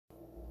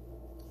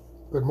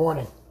Good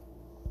morning.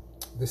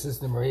 This is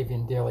the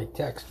Moravian Daily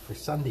Text for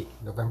Sunday,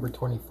 November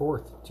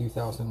 24th,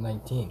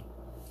 2019,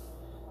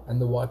 and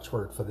the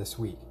watchword for this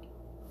week.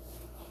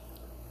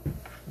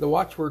 The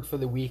watchword for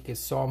the week is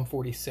Psalm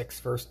 46,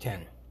 verse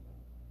 10.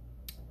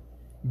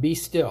 Be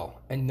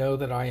still and know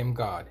that I am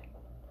God.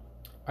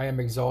 I am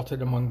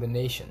exalted among the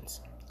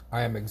nations.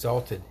 I am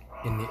exalted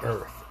in the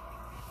earth.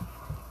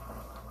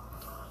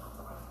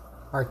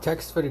 Our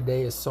text for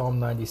today is Psalm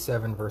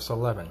 97, verse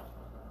 11.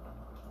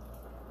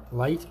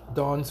 Light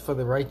dawns for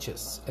the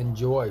righteous, and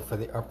joy for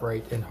the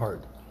upright in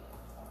heart.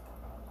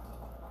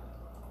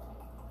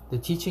 The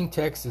teaching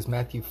text is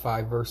Matthew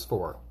 5, verse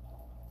 4.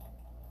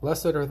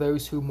 Blessed are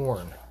those who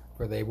mourn,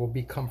 for they will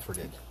be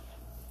comforted.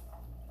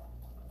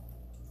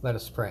 Let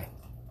us pray.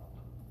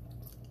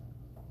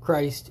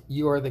 Christ,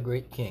 you are the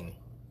great King.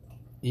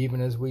 Even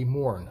as we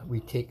mourn,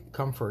 we take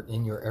comfort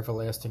in your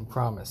everlasting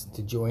promise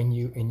to join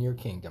you in your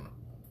kingdom.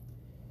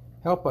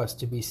 Help us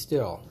to be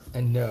still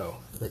and know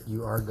that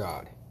you are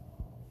God.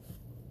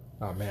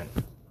 Amen.